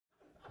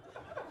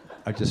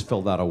I just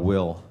filled out a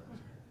will.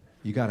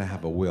 You got to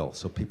have a will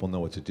so people know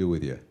what to do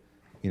with you.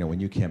 You know, when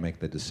you can't make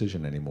the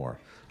decision anymore.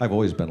 I've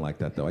always been like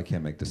that, though. I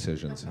can't make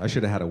decisions. I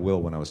should have had a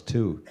will when I was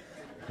 2,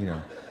 you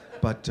know.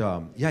 But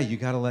yeah, you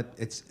got to let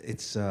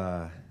it's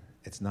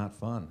not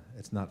fun.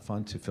 It's not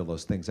fun to fill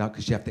those things out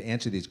because you have to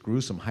answer these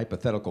gruesome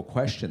hypothetical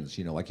questions.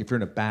 You know, like if you're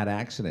in a bad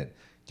accident,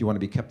 do you want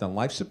to be kept on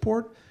life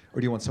support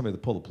or do you want somebody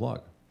to pull the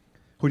plug?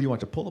 Who do you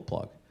want to pull the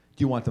plug?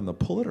 Do you want them to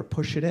pull it or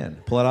push it in?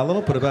 Pull it out a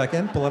little, put it back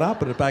in, pull it out,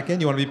 put it back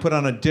in. You want to be put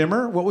on a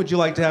dimmer? What would you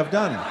like to have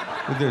done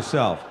with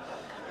yourself?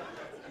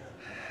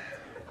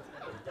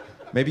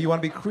 Maybe you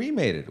want to be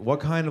cremated.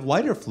 What kind of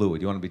lighter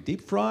fluid? You want to be deep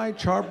fried,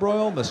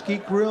 charbroiled,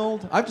 mesquite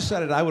grilled? I've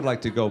decided I would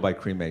like to go by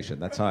cremation.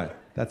 That's not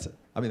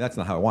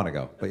how I want to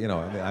go. But you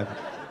know,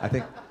 I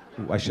think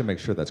I should make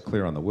sure that's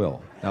clear on the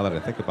will, now that I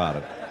think about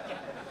it.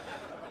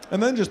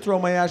 And then just throw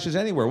my ashes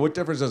anywhere. What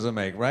difference does it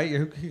make, right?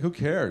 Who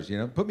cares? You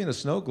know, put me in a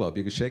snow globe.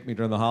 You can shake me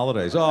during the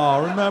holidays.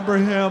 Oh, remember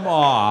him?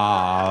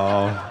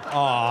 Oh.